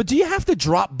Booker. But do you have to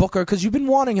drop Booker? Because you've been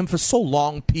wanting him for so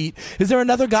long, Pete. Is there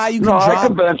another guy you can drop? I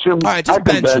can bench him. All right, just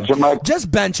bench him.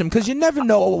 Just bench him because you never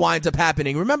know what winds up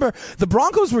happening. Remember, the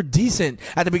Broncos were decent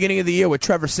at the beginning of the year with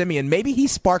Trevor Siemian. Maybe he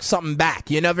sparked something back.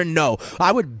 You never know.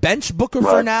 I would bench Booker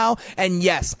for now. And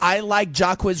yes, I like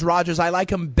Jacquizz Rodgers. I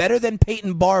like him better than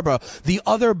Peyton Barber, the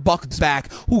other Bucs back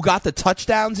who got the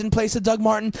touchdowns in place of Doug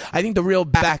Martin. I think the real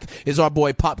back is our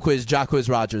boy Pop Quiz, Jacquizz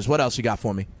Rodgers. What else you got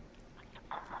for me?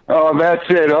 Oh, that's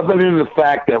it. Other than the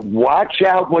fact that watch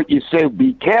out what you say.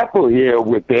 Be careful here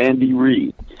with Andy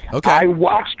Reid. Okay. I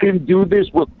watched him do this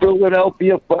with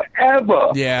Philadelphia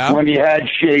forever when he had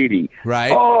Shady.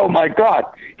 Right. Oh, my God.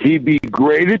 He'd be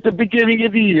great at the beginning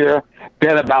of the year.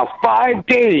 Then about 5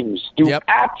 games, do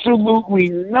absolutely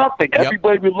nothing.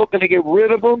 Everybody be looking to get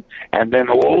rid of him. And then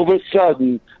all of a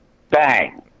sudden,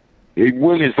 bang. He'd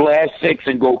win his last 6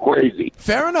 and go crazy.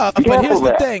 Fair enough, but here's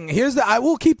the thing. I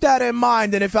will keep that in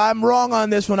mind, and if I'm wrong on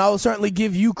this one, I will certainly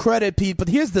give you credit, Pete. But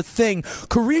here's the thing.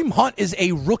 Kareem Hunt is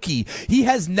a rookie. He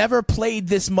has never played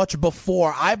this much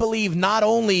before. I believe not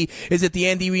only is it the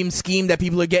Andy Reid scheme that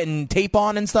people are getting tape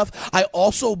on and stuff, I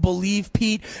also believe,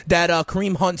 Pete, that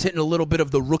Kareem Hunt's hitting a little bit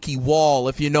of the rookie wall,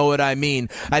 if you know what I mean.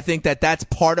 I think that that's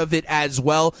part of it as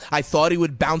well. I thought he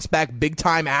would bounce back big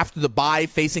time after the bye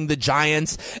facing the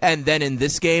Giants, and then in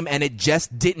this game, and it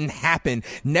just didn't happen.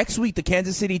 Next week, the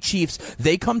Kansas City Chiefs,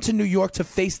 they come to New York to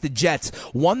face the Jets.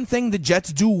 One thing the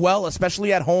Jets do well,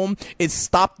 especially at home, is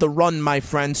stop the run, my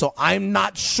friend, so I'm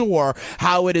not sure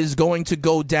how it is going to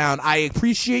go down. I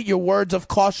appreciate your words of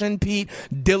caution, Pete,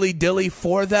 dilly dilly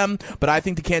for them, but I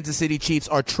think the Kansas City Chiefs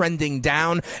are trending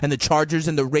down, and the Chargers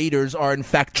and the Raiders are, in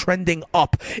fact, trending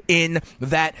up in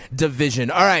that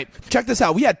division. All right, check this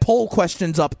out. We had poll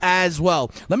questions up as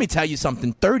well. Let me tell you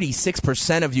something.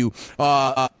 36% of you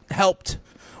helped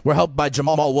were helped by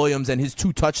Jamal Williams and his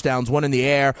 2 touchdowns, one in the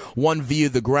air, one via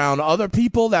the ground. Other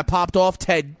people that popped off,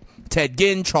 Ted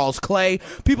Ginn, Charles Clay.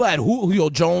 People had Julio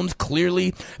Jones,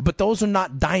 clearly, but those are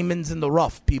not diamonds in the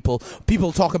rough, people.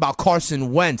 People talk about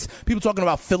Carson Wentz. People talking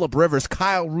about Phillip Rivers,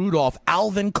 Kyle Rudolph,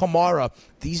 Alvin Kamara.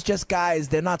 These just guys,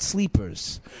 they're not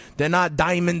sleepers. They're not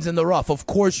diamonds in the rough. Of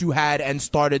course you had and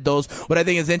started those. What I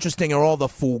think is interesting are all the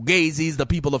fugazis, the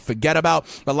people to forget about.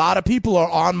 A lot of people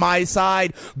are on my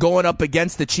side going up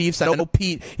against the Chiefs. I know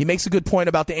Pete, he makes a good point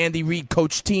about the Andy Reid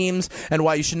coach teams and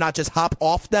why you should not just hop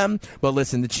off them. But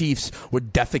listen, the Chiefs were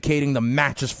defecating the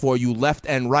matches for you left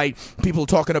and right. People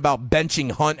talking about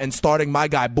benching Hunt and starting my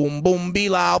guy, boom, boom,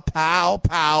 Bilal, pow,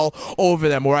 pow, over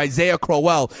them. Or Isaiah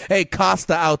Crowell. Hey,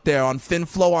 Costa out there on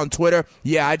FinFlow on Twitter.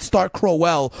 Yeah, I'd start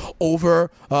Crowell over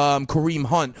Kareem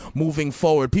Hunt moving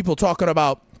forward. People talking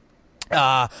about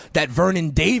that Vernon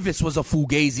Davis was a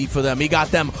fugazi for them. He got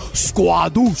them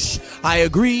squadouche. I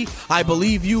agree. I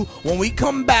believe you. When we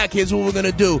come back, here's what we're going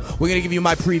to do. We're going to give you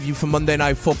my preview for Monday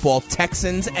Night Football.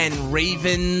 Texans and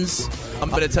Ravens. I'm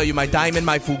going to tell you my diamond,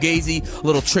 my fugazi,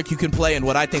 little trick you can play, and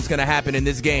what I think is going to happen in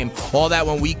this game. All that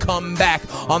when we come back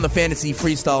on the Fantasy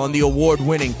Freestyle on the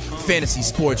award-winning Fantasy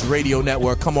Sports Radio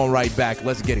Network. Come on right back.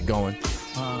 Let's get it going.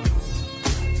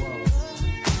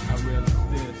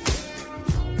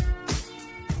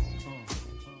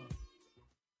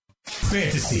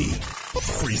 Fantasy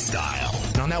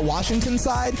Freestyle. On that Washington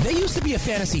side, they used to be a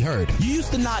fantasy herd. You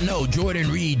used to not know Jordan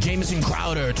Reed, Jamison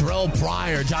Crowder, Terrell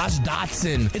Pryor, Josh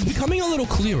Dotson. It's becoming a little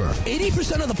clearer.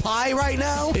 80% of the pie right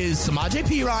now is Samaje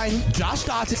Perine, Josh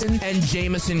Dotson, and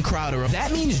Jamison Crowder.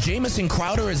 That means Jamison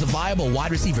Crowder is a viable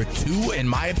wide receiver 2, in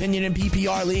my opinion, in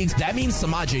PPR leagues. That means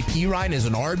Samaje Perine is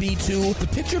an RB2. The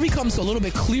picture becomes a little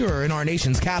bit clearer in our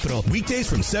nation's capital. Weekdays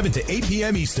from 7 to 8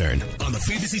 p.m. Eastern on the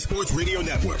Fantasy Sports Radio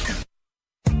Network.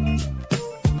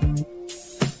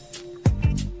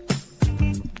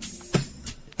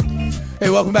 Hey,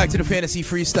 welcome back to the Fantasy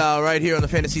Freestyle right here on the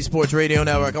Fantasy Sports Radio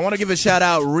Network. I want to give a shout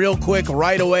out real quick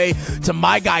right away to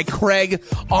my guy Craig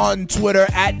on Twitter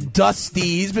at Dusty.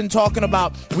 He's been talking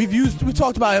about, we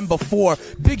talked about him before.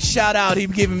 Big shout out.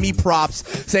 He's giving me props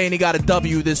saying he got a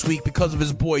W this week because of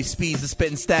his boy Speeds, the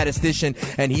spitting statistician,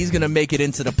 and he's going to make it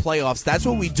into the playoffs. That's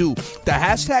what we do. The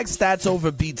hashtag stats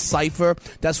over beat Cypher.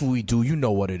 That's what we do. You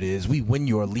know what it is. We win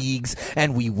your leagues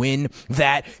and we win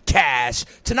that cash.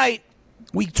 Tonight,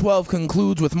 Week 12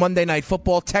 concludes with Monday Night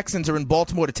Football. Texans are in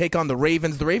Baltimore to take on the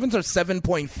Ravens. The Ravens are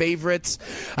 7-point favorites.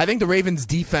 I think the Ravens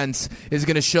defense is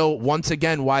going to show once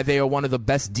again why they are one of the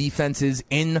best defenses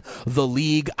in the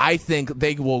league. I think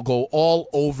they will go all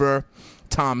over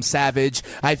Tom Savage.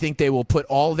 I think they will put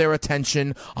all their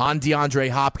attention on DeAndre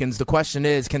Hopkins. The question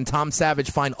is, can Tom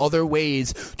Savage find other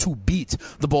ways to beat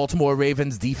the Baltimore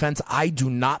Ravens defense? I do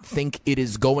not think it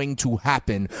is going to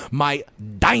happen. My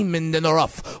diamond in the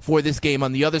rough for this game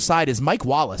on the other side is Mike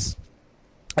Wallace.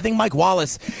 I think Mike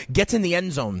Wallace gets in the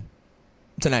end zone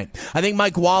tonight. I think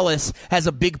Mike Wallace has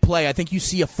a big play. I think you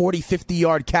see a 40,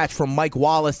 50-yard catch from Mike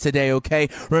Wallace today, okay?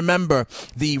 Remember,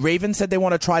 the Ravens said they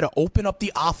want to try to open up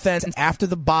the offense after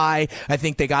the bye. I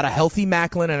think they got a healthy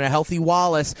Maclin and a healthy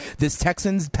Wallace. This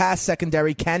Texans pass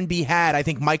secondary can be had. I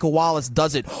think Michael Wallace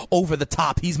does it over the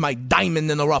top. He's my diamond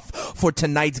in the rough for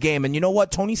tonight's game. And you know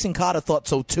what? Tony Sincata thought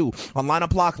so too. On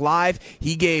Lineup Lock Live,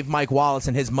 he gave Mike Wallace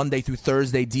in his Monday through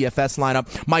Thursday DFS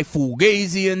lineup. My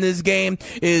fugazi in this game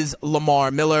is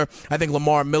Lamar Miller. I think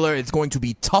Lamar Miller, it's going to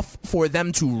be tough for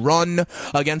them to run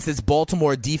against this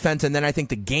Baltimore defense, and then I think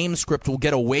the game script will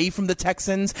get away from the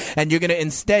Texans, and you're going to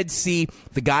instead see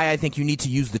the guy I think you need to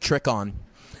use the trick on,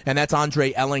 and that's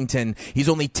Andre Ellington. He's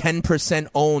only 10%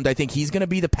 owned. I think he's going to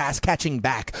be the pass-catching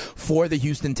back for the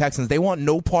Houston Texans. They want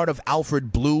no part of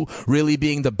Alfred Blue really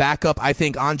being the backup. I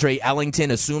think Andre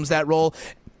Ellington assumes that role,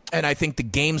 and I think the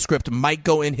game script might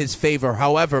go in his favor.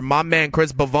 However, my man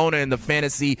Chris Bavona in the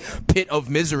fantasy pit of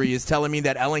misery is telling me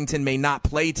that Ellington may not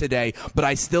play today, but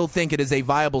I still think it is a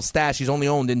viable stash. He's only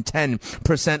owned in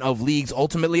 10% of leagues.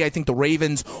 Ultimately, I think the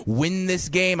Ravens win this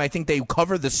game. I think they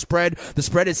cover the spread. The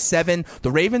spread is 7.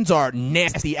 The Ravens are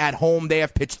nasty at home. They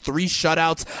have pitched 3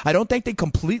 shutouts. I don't think they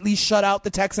completely shut out the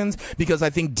Texans because I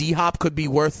think D-Hop could be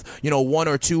worth, 1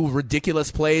 or 2 ridiculous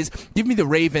plays. Give me the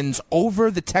Ravens over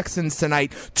the Texans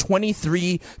tonight.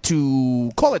 23 to,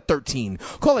 call it 13.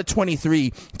 Call it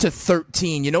 23 to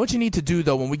 13. You know what you need to do,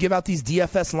 though, when we give out these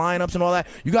DFS lineups and all that?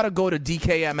 You got to go to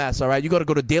DKMS, all right? You got to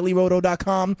go to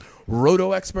dailyroto.com,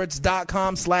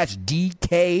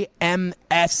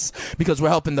 rotoexperts.com/DKMS, because we're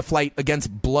helping the fight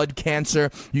against blood cancer.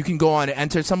 You can go on and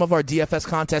enter some of our DFS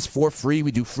contests for free.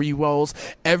 We do free rolls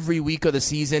every week of the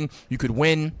season. You could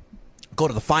win, go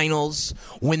to the finals,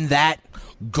 win that,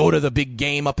 go to the big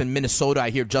game up in Minnesota. I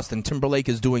hear Justin Timberlake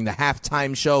is doing the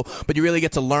halftime show, but you really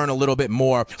get to learn a little bit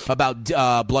more about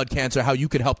blood cancer, how you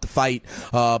could help the fight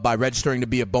by registering to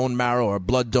be a bone marrow or a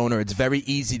blood donor. It's very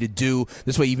easy to do.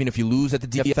 This way, even if you lose at the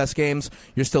DFS games,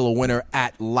 you're still a winner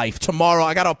at life. Tomorrow,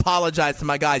 I got to apologize to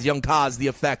my guys, Young Kaz, The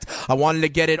Effect. I wanted to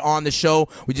get it on the show.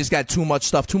 We just got too much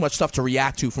stuff to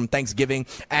react to from Thanksgiving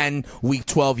and Week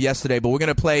 12 yesterday. But we're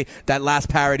going to play that last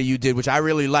parody you did, which I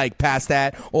really like. Pass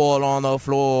that all on the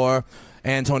floor.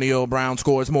 Antonio Brown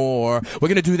scores more. We're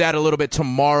going to do that a little bit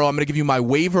tomorrow. I'm going to give you my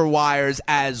waiver wires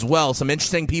as well. Some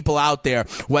interesting people out there,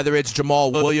 whether it's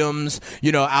Jamal Williams,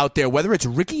 out there, whether it's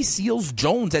Ricky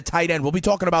Seals-Jones at tight end. We'll be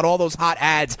talking about all those hot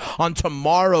ads on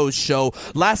tomorrow's show.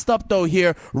 Last up, though,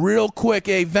 here, real quick,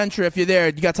 Ventura, if you're there,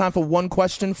 you got time for one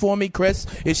question for me, Chris?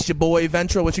 It's your boy,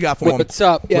 Ventura. What you got for him? What's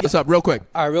up? What's up? Real quick.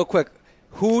 All right, real quick.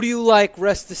 Who do you like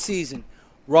rest of the season?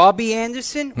 Robbie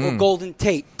Anderson or Golden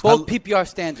Tate? Both PPR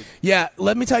standard. Yeah,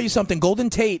 let me tell you something. Golden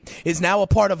Tate is now a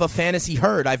part of a fantasy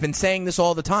herd. I've been saying this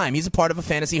all the time. He's a part of a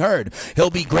fantasy herd. He'll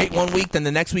be great one week, then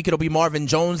the next week it'll be Marvin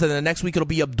Jones, then the next week it'll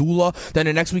be Abdullah, then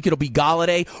the next week it'll be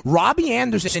Galladay. Robbie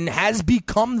Anderson has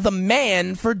become the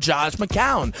man for Josh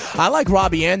McCown. I like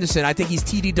Robbie Anderson. I think he's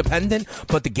TD dependent,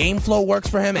 but the game flow works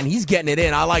for him, and he's getting it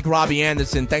in. I like Robbie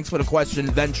Anderson. Thanks for the question,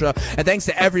 Ventura. And thanks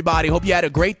to everybody. Hope you had a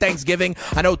great Thanksgiving.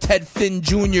 I know Ted Finn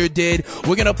Jr. did.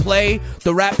 We're going to play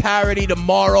the rap parody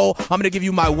tomorrow. I'm going to give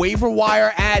you my waiver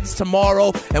wire ads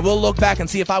tomorrow, and we'll look back and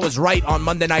see if I was right on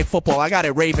Monday Night Football. I got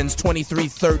it Ravens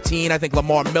 23-13. I think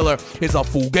Lamar Miller is a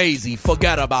fugazi.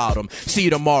 Forget about him. See you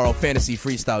tomorrow. Fantasy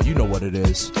Freestyle. You know what it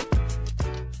is.